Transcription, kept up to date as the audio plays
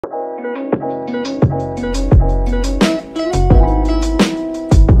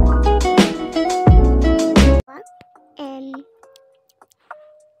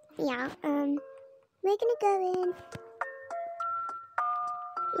Yeah, we're gonna go in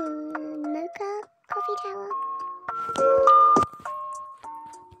Mocha Coffee Tower.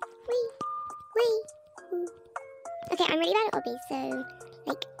 Wee. Okay, I'm really bad at obbies, so,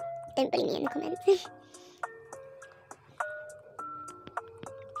 like, don't bully me in the comments. What's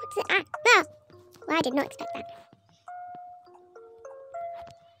it? Ah! Well, I did not expect that.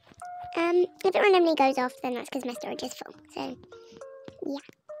 If it randomly goes off, then that's because my storage is full, so, yeah.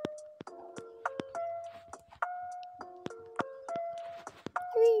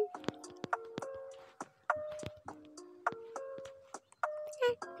 Woo.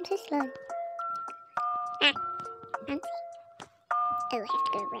 I'm so slow. Fancy. Oh, I have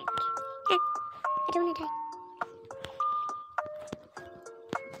to go around. I don't want to die.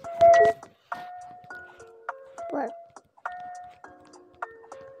 Whoa.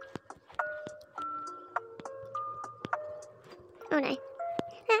 Oh no.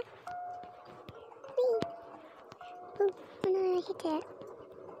 Whee. Oh no, I hit it.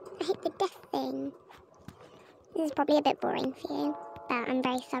 I hit the death thing. This is probably a bit boring for you, but I'm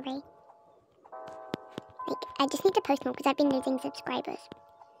very sorry. Like, I just need to post more because I've been losing subscribers.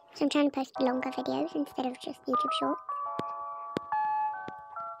 So I'm trying to post longer videos instead of just YouTube Shorts.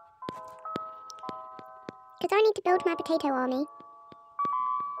 Because I need to build my potato army.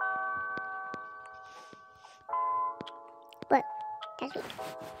 Whoa, that's weak.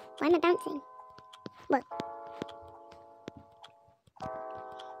 Why am I bouncing? Whoa.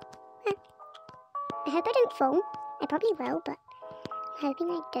 I hope I don't fall. I probably will, but I'm hoping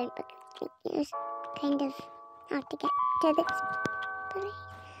I don't because it was kind of hard to get to this place.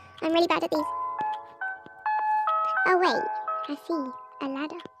 I'm really bad at these. Oh wait, I see a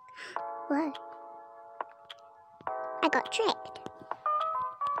ladder. Whoa. I got tricked.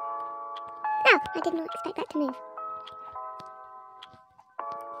 Oh, I did not expect that to move.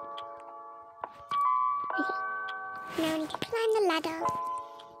 Okay, now I need to climb the ladder.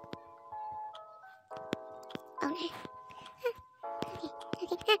 Oh no.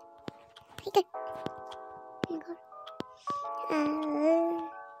 Okay. Okay. Oh my god. Oh,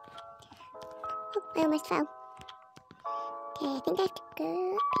 I almost fell. Okay, I think I have to go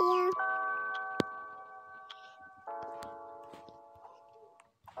up here.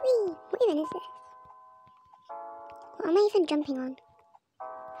 Whee! What even is this? What am I even jumping on?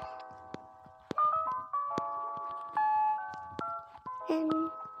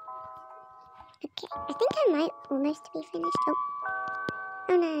 Okay, I think I might almost be finished.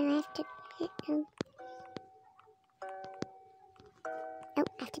 Oh no, I have to hit Oh, I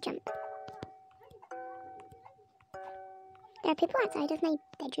have to jump. There are people outside of my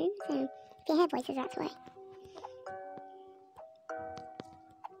bedroom, so if you hear voices, that's why.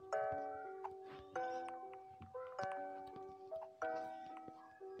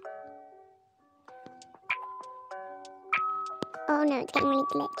 Oh no, it's getting really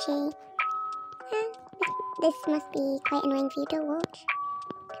glitchy. This must be quite annoying for you to watch,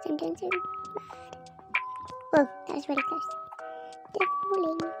 because I'm doing so bad. Whoa, that was really close. They're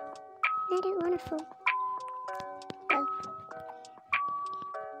falling. I don't want to fall. Whoa.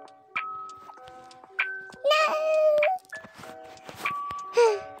 No!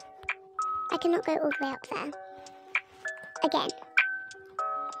 I cannot go all the way up there. Again.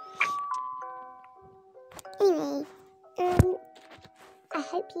 Anyway, I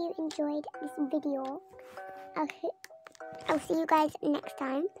hope you enjoyed this video. I'll see you guys next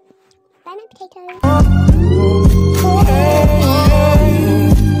time. Bye, my potatoes.